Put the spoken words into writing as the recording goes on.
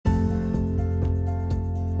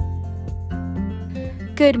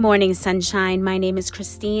Good morning, sunshine. My name is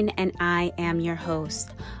Christine, and I am your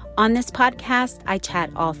host. On this podcast, I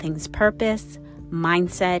chat all things purpose,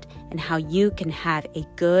 mindset, and how you can have a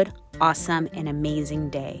good, awesome, and amazing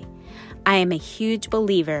day. I am a huge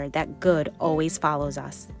believer that good always follows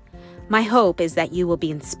us. My hope is that you will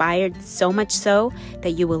be inspired so much so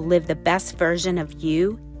that you will live the best version of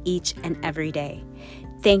you each and every day.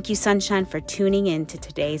 Thank you, sunshine, for tuning in to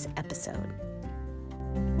today's episode.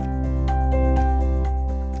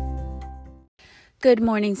 Good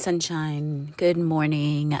morning, sunshine. Good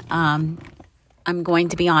morning. I'm going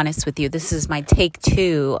to be honest with you. This is my take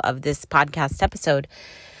 2 of this podcast episode.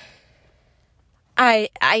 I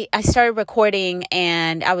started recording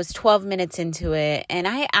and I was 12 minutes into it, and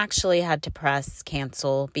I actually had to press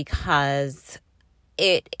cancel because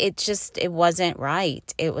it wasn't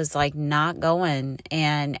right. It was like not going.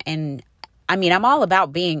 And I mean, I'm all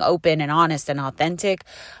about being open and honest and authentic,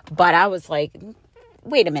 but I was like,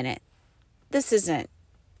 wait a minute. This isn't,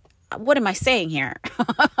 what am I saying here?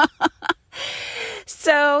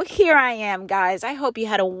 So here I am, guys. I hope you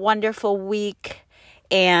had a wonderful week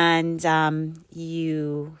and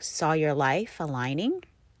you saw your life aligning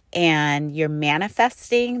and you're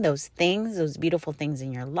manifesting those things, those beautiful things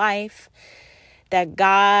in your life, that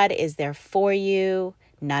God is there for you,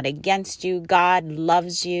 not against you. God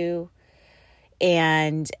loves you.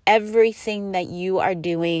 And everything that you are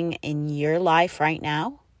doing in your life right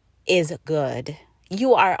now is good.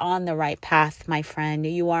 You are on the right path, my friend.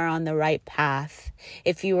 You are on the right path.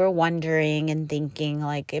 If you were wondering and thinking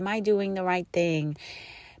like, am I doing the right thing?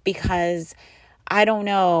 Because I don't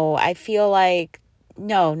know. I feel like,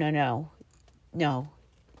 no.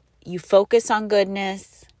 You focus on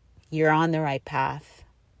goodness. You're on the right path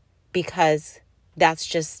because that's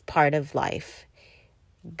just part of life.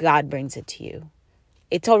 God brings it to you.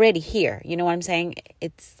 It's already here. You know what I'm saying?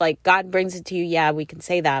 It's like God brings it to you. Yeah, we can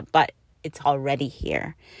say that, but it's already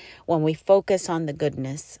here when we focus on the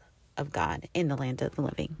goodness of God in the land of the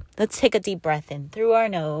living. Let's take a deep breath in through our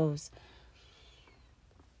nose.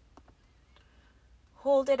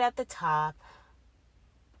 Hold it at the top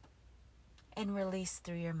and release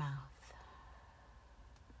through your mouth.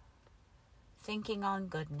 Thinking on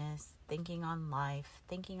goodness, thinking on life,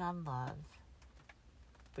 thinking on love.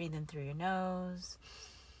 Breathe in through your nose.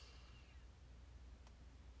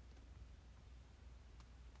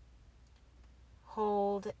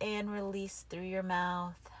 Hold and release through your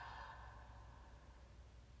mouth.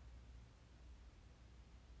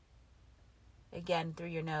 Again, through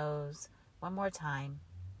your nose. One more time.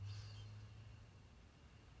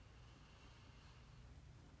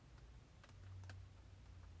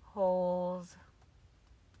 Hold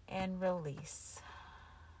and release.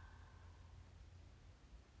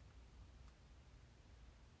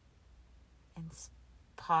 And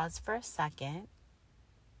pause for a second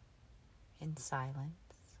in silence.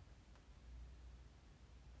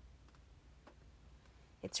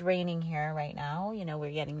 It's raining here right now. You know,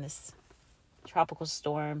 we're getting this tropical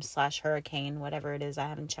storm / hurricane, whatever it is. I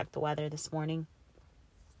haven't checked the weather this morning.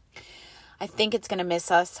 I think it's going to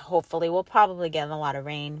miss us. Hopefully, we'll probably get a lot of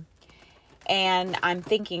rain. And I'm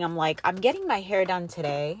getting my hair done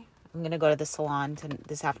today. I'm going to go to the salon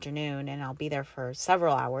this afternoon, and I'll be there for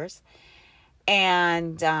several hours.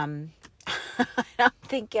 And I'm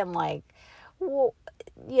thinking like, well,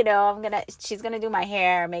 you know, she's going to do my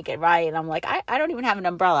hair, make it right. And I'm like, I don't even have an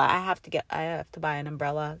umbrella. I have to buy an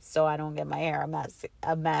umbrella so I don't get my hair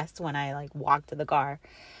a mess when I like walk to the car.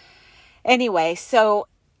 Anyway, so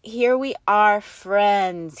here we are,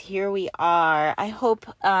 friends. Here we are. I hope,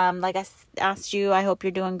 like I asked you, I hope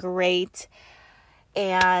you're doing great.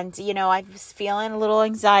 And, you know, I was feeling a little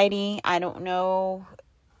anxiety. I don't know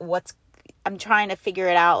I'm trying to figure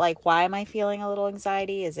it out. Like, why am I feeling a little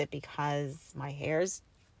anxiety? Is it because my hair's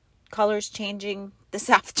color's changing this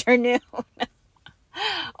afternoon?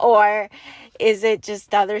 Or is it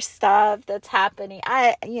just other stuff that's happening?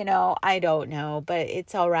 I don't know, but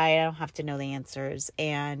it's all right. I don't have to know the answers.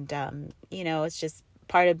 And, it's just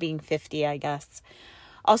part of being 50, I guess.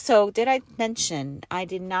 Also, did I mention? I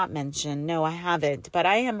did not mention. No, I haven't. But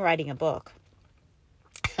I am writing a book.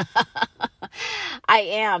 I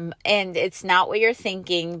am. And it's not what you're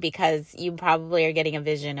thinking, because you probably are getting a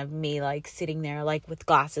vision of me like sitting there like with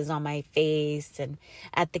glasses on my face and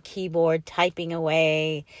at the keyboard typing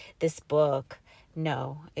away this book.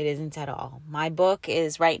 No, it isn't at all. My book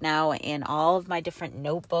is right now in all of my different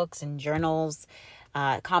notebooks and journals,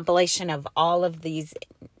 compilation of all of these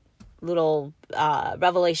little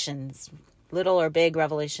revelations, little or big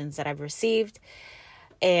revelations that I've received.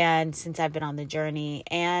 And since I've been on the journey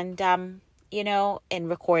and, in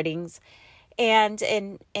recordings. And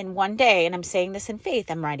in one day, and I'm saying this in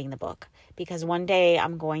faith, I'm writing the book, because one day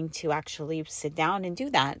I'm going to actually sit down and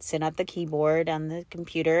do that, sit at the keyboard on the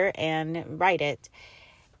computer and write it.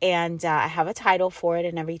 And I have a title for it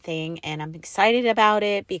and everything, and I'm excited about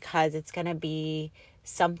it because it's going to be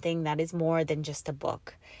something that is more than just a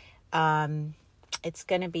book. It's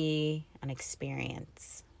going to be an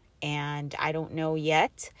experience, and I don't know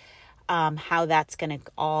yet how that's going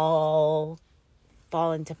to all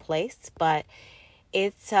fall into place, but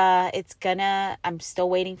I'm still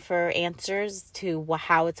waiting for answers to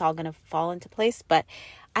how it's all gonna fall into place. But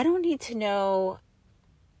I don't need to know,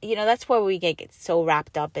 that's where we get so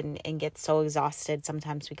wrapped up and get so exhausted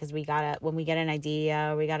sometimes, because when we get an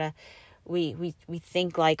idea, we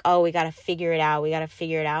think like, oh, we gotta figure it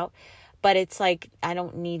out. But it's like, I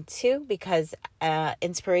don't need to, because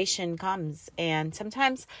inspiration comes. And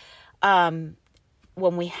sometimes when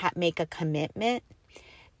we make a commitment,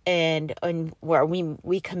 and where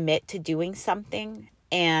we commit to doing something,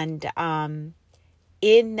 and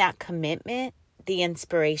in that commitment, the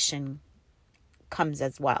inspiration comes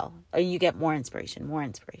as well, or you get more inspiration.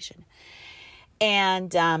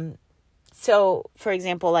 And so, for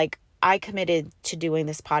example, like, I committed to doing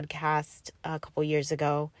this podcast a couple years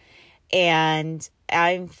ago, and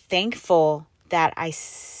I'm thankful that I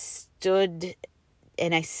stood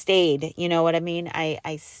and I stayed, you know what I mean?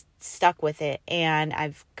 I stuck with it, and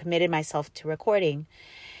I've committed myself to recording,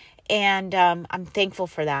 and I'm thankful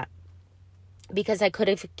for that, because I could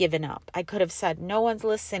have given up. I could have said no one's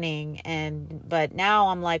listening, but now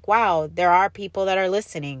I'm like, wow, there are people that are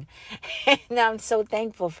listening, and I'm so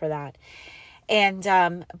thankful for that. And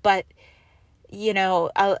but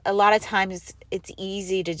a lot of times it's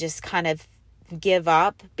easy to just kind of give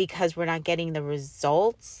up because we're not getting the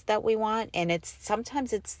results that we want. And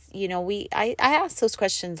sometimes I ask those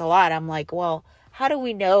questions a lot. I'm like, well, how do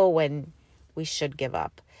we know when we should give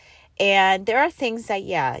up? And there are things that,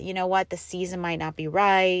 the season might not be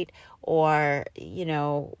right, or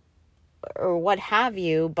or what have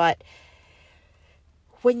you. But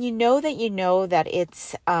when you know that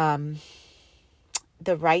it's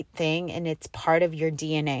the right thing, and it's part of your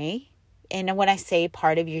DNA. And when I say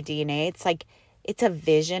part of your DNA, it's like, it's a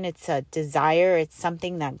vision, it's a desire, it's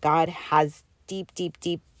something that God has deep, deep,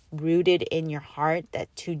 deep rooted in your heart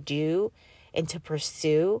that to do and to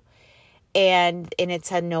pursue. And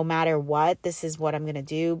it's a no matter what, this is what I'm going to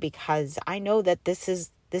do, because I know that this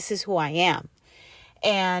is who I am.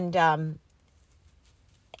 And a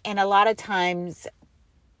lot of times,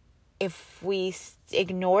 if we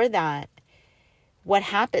ignore that, what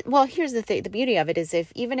happened? Well, here's the thing. The beauty of it is,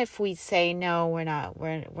 even if we say, no, we're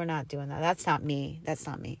not doing that. That's not me.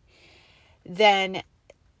 Then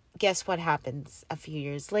guess what happens a few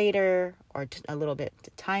years later, or a little bit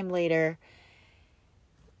time later?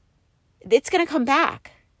 It's going to come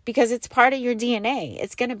back, because it's part of your DNA.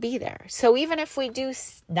 It's going to be there. So even if we do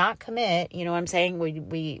not commit, you know what I'm saying?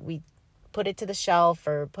 We put it to the shelf,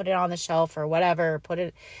 or put it on the shelf, or whatever, put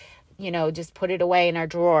it, just put it away in our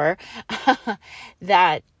drawer,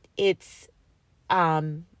 that it's,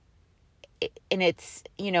 it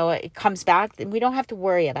comes back, and we don't have to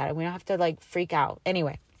worry about it. We don't have to freak out.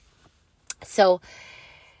 Anyway, so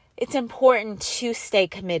it's important to stay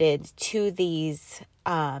committed to these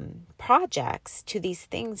projects, to these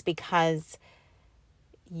things, because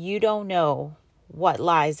you don't know what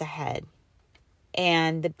lies ahead.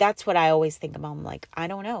 And that's what I always think about. I'm like, I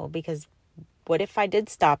don't know, because what if I did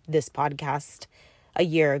stop this podcast a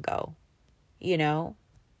year ago,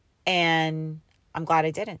 and I'm glad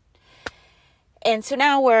I didn't. And so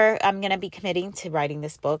now I'm going to be committing to writing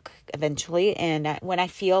this book eventually. And when I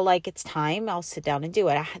feel like it's time, I'll sit down and do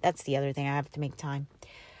it. That's the other thing. I have to make time.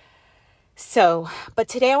 So, but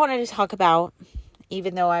today I wanted to talk about,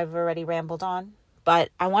 even though I've already rambled on, but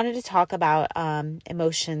I wanted to talk about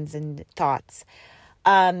emotions and thoughts,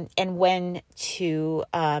 and when to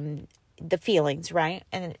the feelings, right?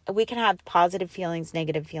 And we can have positive feelings,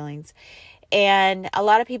 negative feelings. And a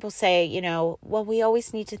lot of people say, well, we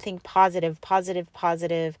always need to think positive.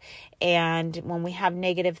 And when we have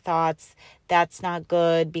negative thoughts, that's not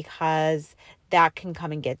good, because that can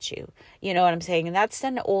come and get you. You know what I'm saying? And that's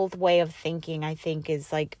an old way of thinking, I think,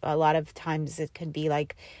 is like, a lot of times it can be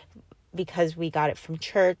like, because we got it from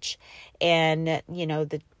church, and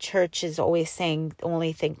the church is always saying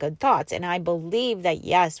only think good thoughts. And I believe that,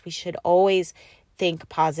 yes, we should always think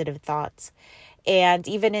positive thoughts. And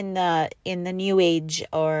even in the new age,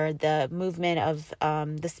 or the movement of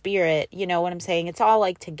the spirit, you know what I'm saying? It's all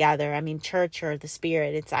like together. I mean, church or the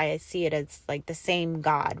spirit, I see it as like the same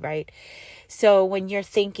God, right? So when you're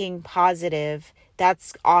thinking positive,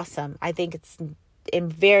 that's awesome. I think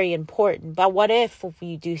very important. But what if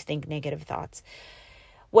you do think negative thoughts?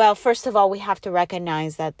 Well, first of all, we have to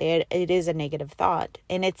recognize that it is a negative thought,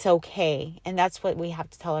 and it's okay. And that's what we have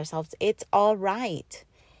to tell ourselves. It's all right.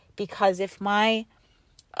 Because if my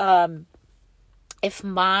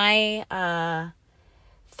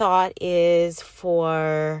thought is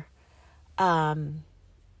for,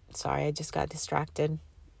 sorry, I just got distracted.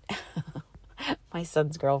 My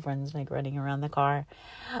son's girlfriend's like running around the car.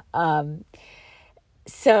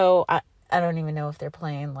 So I don't even know if they're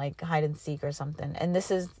playing like hide and seek or something. And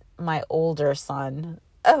this is my older son.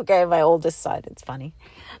 Okay, my oldest son. It's funny.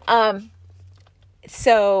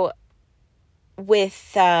 So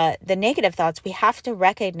with the negative thoughts, we have to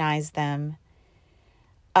recognize them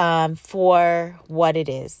for what it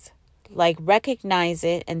is. Like, recognize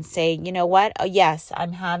it and say, you know what? Oh, yes,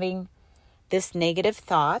 I'm having this negative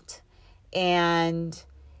thought and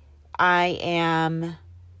I am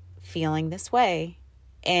feeling this way,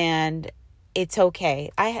 and it's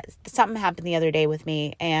okay. Something happened the other day with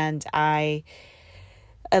me, and a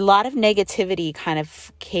lot of negativity kind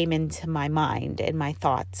of came into my mind and my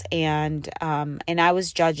thoughts, and I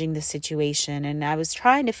was judging the situation, and I was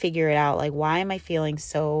trying to figure it out. Like, why am I feeling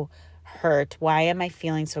so hurt? Why am I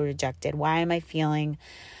feeling so rejected? Why am I feeling,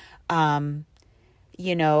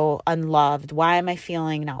 unloved? Why am I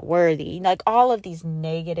feeling not worthy? Like, all of these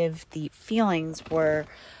negative feelings were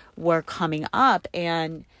coming up,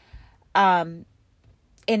 and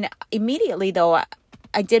immediately though,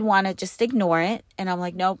 I did want to just ignore it. And I'm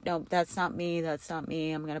like, nope, that's not me.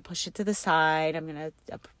 I'm going to push it to the side. I'm going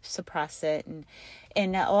to suppress it. And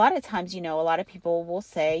a lot of times, a lot of people will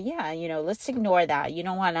say, yeah, let's ignore that. You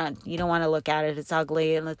don't want to look at it. It's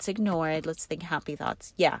ugly, and let's ignore it. Let's think happy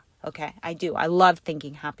thoughts. Yeah. Okay. I do. I love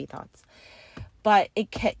thinking happy thoughts, but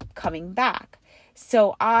it kept coming back.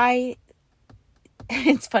 So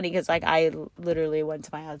it's funny because like I literally went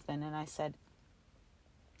to my husband and I said,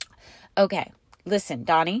 okay, listen,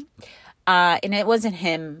 Donnie, and it wasn't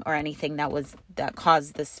him or anything that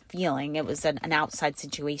caused this feeling. It was an outside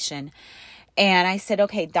situation. And I said,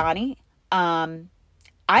 okay, Donnie, I'm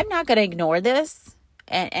not going to ignore this.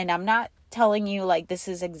 And I'm not telling you like, this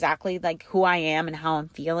is exactly like who I am and how I'm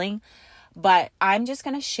feeling, but I'm just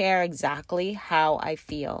going to share exactly how I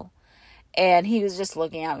feel. And he was just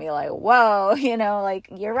looking at me like, whoa, like,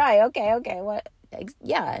 you're right. Okay. What?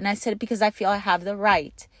 Yeah. And I said, because I feel I have the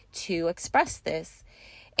right to express this,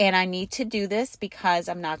 and I need to do this because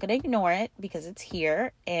I'm not going to ignore it because it's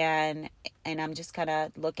here, and I'm just going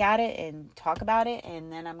to look at it and talk about it, and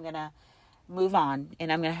then I'm going to move on,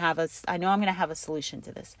 and I'm going to have a solution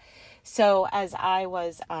to this. So as I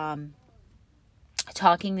was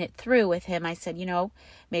talking it through with him, I said,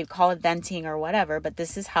 maybe call it venting or whatever, but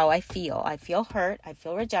this is how I feel. I feel hurt. I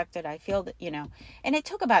feel rejected. I feel that, and it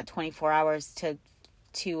took about 24 hours to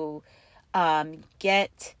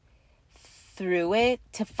get through it,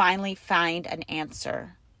 to finally find an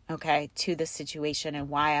answer, okay, to the situation and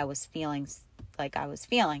why I was feeling like I was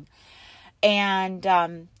feeling.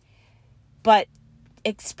 And, but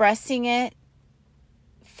expressing it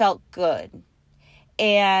felt good.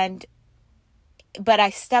 But I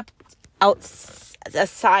stepped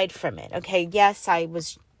aside from it. Okay. Yes, I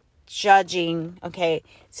was judging. Okay.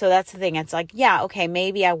 So that's the thing. It's like, yeah, okay,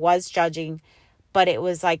 maybe I was judging, but it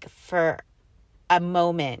was like for a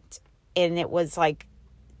moment. And it was like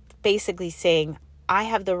basically saying, I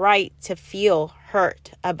have the right to feel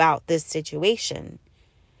hurt about this situation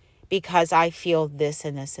because I feel this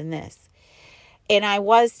and this and this. And I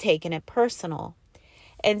was taking it personal.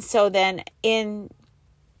 And so then in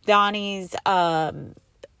Donnie's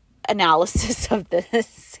analysis of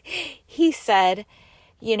this, he said,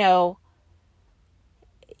 yes,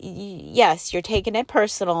 you're taking it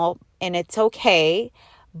personal and it's okay,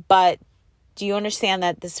 but do you understand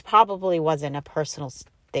that this probably wasn't a personal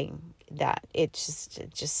thing, that it's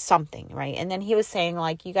just something, right? And then he was saying,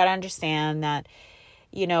 like, you got to understand that,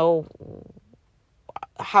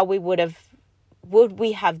 how would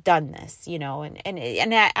we have done this,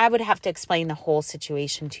 and I would have to explain the whole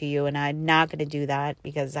situation to you, and I'm not going to do that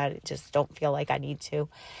because I just don't feel like I need to.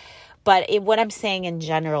 But what I'm saying in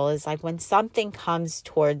general is, like, when something comes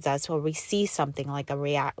towards us, or we see something like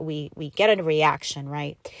we get a reaction,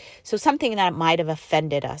 right? So something that might have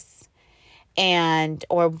offended us,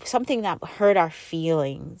 or something that hurt our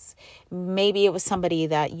feelings. Maybe it was somebody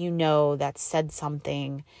that that said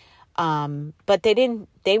something, but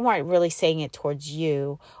they weren't really saying it towards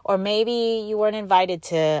you. Or maybe you weren't invited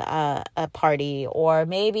to a party, or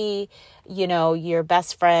maybe, your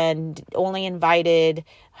best friend only invited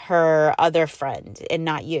her other friend and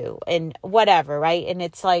not you, and whatever, right? And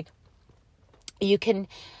it's like, you can,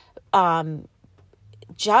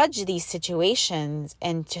 judge these situations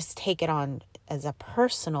and just take it on as a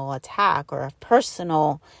personal attack or a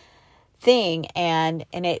personal thing, and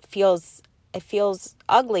it feels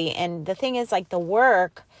ugly. And the thing is, like, the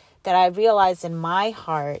work that I realized in my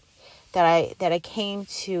heart, that I came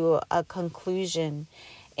to a conclusion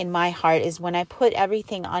in my heart, is when I put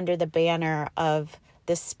everything under the banner of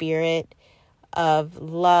the spirit of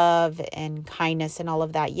love and kindness and all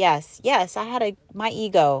of that. Yes, my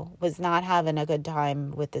ego was not having a good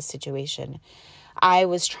time with this situation.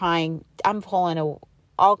 I'm pulling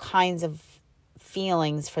all kinds of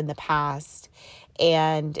feelings from the past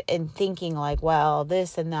and thinking like, well,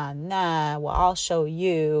 this and that and that, well, I'll show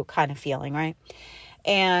you kind of feeling, right?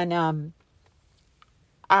 And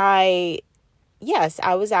I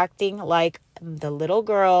was acting like the little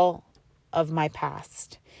girl of my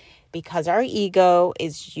past, because our ego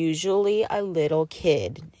is usually a little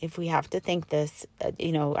kid. If we have to think this,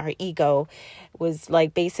 our ego was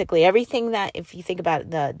like basically everything that, if you think about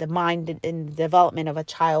the mind and the development of a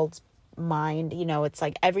child's mind, it's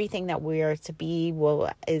like everything that we are to be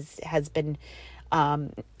has been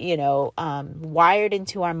wired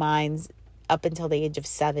into our minds up until the age of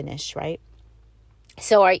 7-ish, right?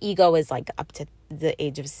 So our ego is like up to the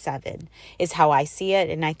age of 7 is how I see it.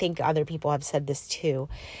 And I think other people have said this too.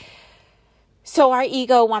 So our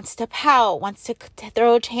ego wants to pout, wants to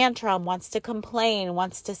throw a tantrum, wants to complain,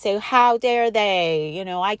 wants to say, how dare they?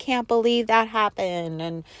 I can't believe that happened,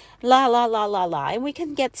 and la, la, la, la, la. And we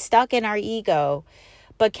can get stuck in our ego.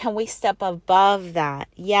 But can we step above that?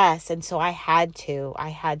 Yes. And so I had to.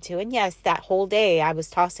 And yes, that whole day I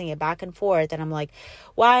was tossing it back and forth. And I'm like,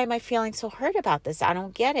 why am I feeling so hurt about this? I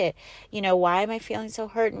don't get it. Why am I feeling so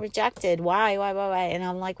hurt and rejected? Why? And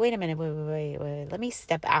I'm like, wait a minute. Wait. Let me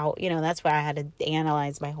step out. That's why I had to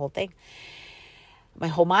analyze my whole thing, my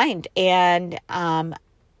whole mind. And,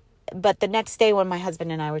 but the next day when my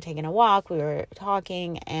husband and I were taking a walk, we were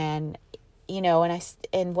talking, and,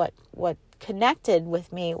 and what connected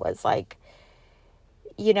with me was like,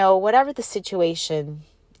 whatever this situation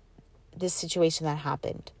that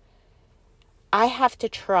happened, I have to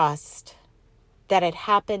trust that it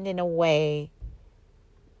happened in a way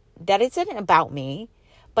that isn't about me,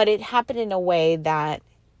 but it happened in a way that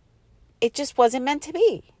it just wasn't meant to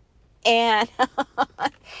be. And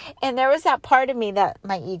and there was that part of me, that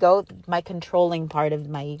my ego, my controlling part of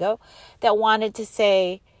my ego, that wanted to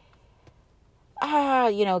say,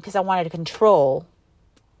 because I wanted to control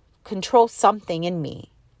something in me,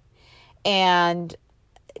 and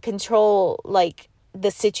control like the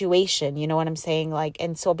situation, you know what I'm saying? Like,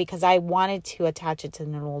 and so because I wanted to attach it to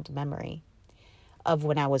an old memory of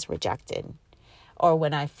when I was rejected or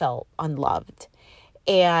when I felt unloved.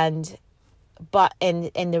 And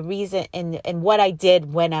the reason, and what I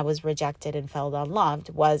did when I was rejected and felt unloved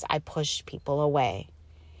was I pushed people away.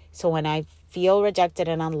 So when I feel rejected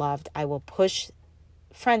and unloved, I will push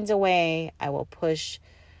friends away. I will push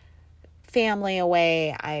family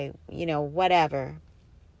away. Whatever.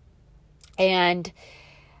 And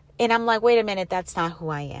I'm like, wait a minute, that's not who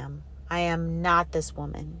I am. I am not this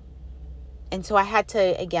woman. And so I had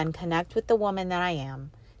to, again, connect with the woman that I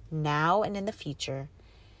am now and in the future,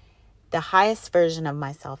 the highest version of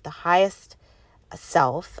myself, the highest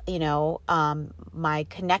self, my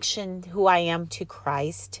connection, who I am to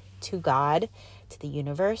Christ, to God, to the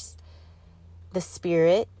universe, the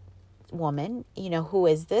spirit woman, who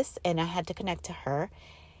is this? And I had to connect to her.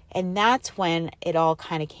 And that's when it all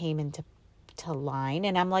kind of came into line.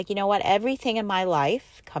 And I'm like, you know what? Everything in my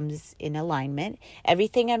life comes in alignment.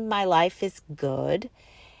 Everything in my life is good.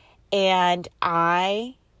 And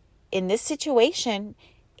in this situation,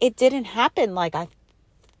 it didn't happen like I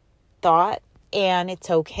thought, and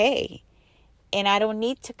it's okay. And I don't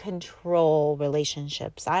need to control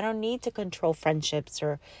relationships. I don't need to control friendships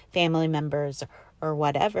or family members or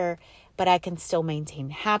whatever, but I can still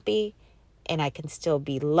maintain happy, and I can still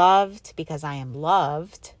be loved, because I am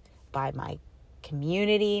loved by my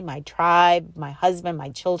community, my tribe, my husband, my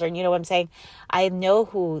children. You know what I'm saying? I know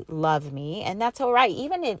who love me, and that's all right.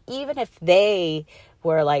 Even if they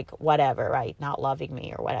were like, whatever, right, not loving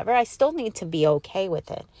me or whatever, I still need to be okay with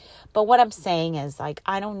it. But what I'm saying is, like,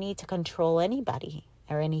 I don't need to control anybody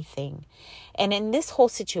or anything. And in this whole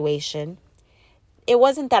situation, it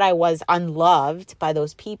wasn't that I was unloved by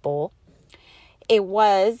those people. It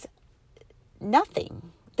was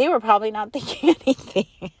nothing. They were probably not thinking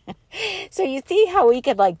anything. So you see how we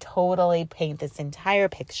could like totally paint this entire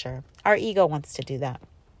picture. Our ego wants to do that.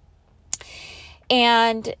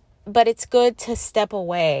 But it's good to step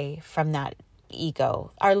away from that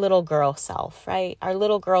ego, our little girl self, right? Our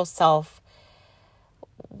little girl self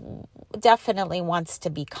definitely wants to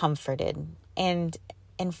be comforted. And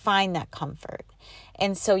and find that comfort.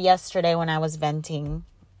 And so yesterday when I was venting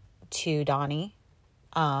to Donnie,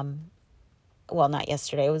 well, not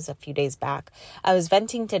yesterday, it was a few days back, I was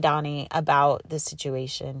venting to Donnie about the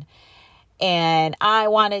situation. And I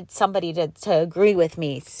wanted somebody to agree with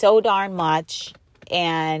me so darn much.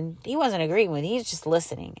 And he wasn't agreeing with me. He was just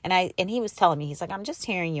listening. And he was telling me, he's like, I'm just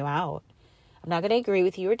hearing you out. I'm not going to agree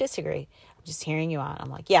with you or disagree. I'm just hearing you out. I'm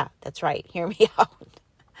like, yeah, that's right. Hear me out.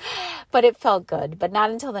 But it felt good. But not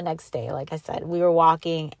until the next day. Like I said, we were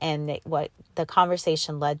walking, and the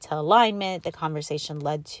conversation led to alignment. The conversation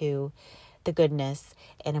led to the goodness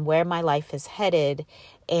and where my life is headed.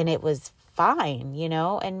 And it was fine,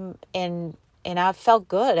 and I felt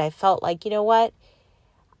good. I felt like, you know what?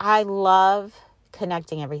 I love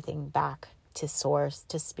connecting everything back to source,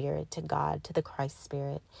 to spirit, to God, to the Christ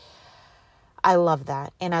spirit. I love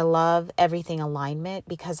that. And I love everything alignment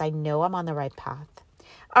because I know I'm on the right path.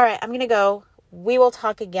 All right, I'm going to go. We will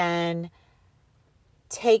talk again.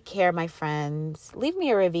 Take care, my friends. Leave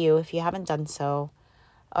me a review if you haven't done so.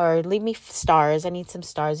 Or leave me stars. I need some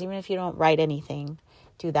stars, even if you don't write anything.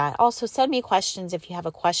 Do that. Also, send me questions if you have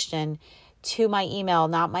a question to my email,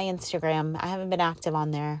 not my Instagram. I haven't been active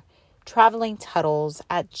on there.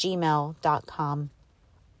 travelingtuddles@gmail.com.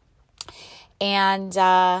 And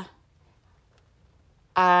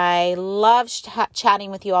I love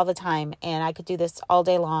chatting with you all the time, and I could do this all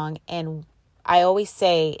day long. And I always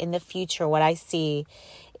say in the future, what I see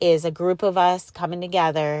is a group of us coming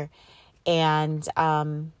together, and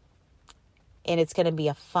it's going to be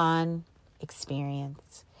a fun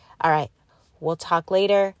experience. All right. We'll talk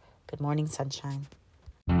later. Good morning, sunshine.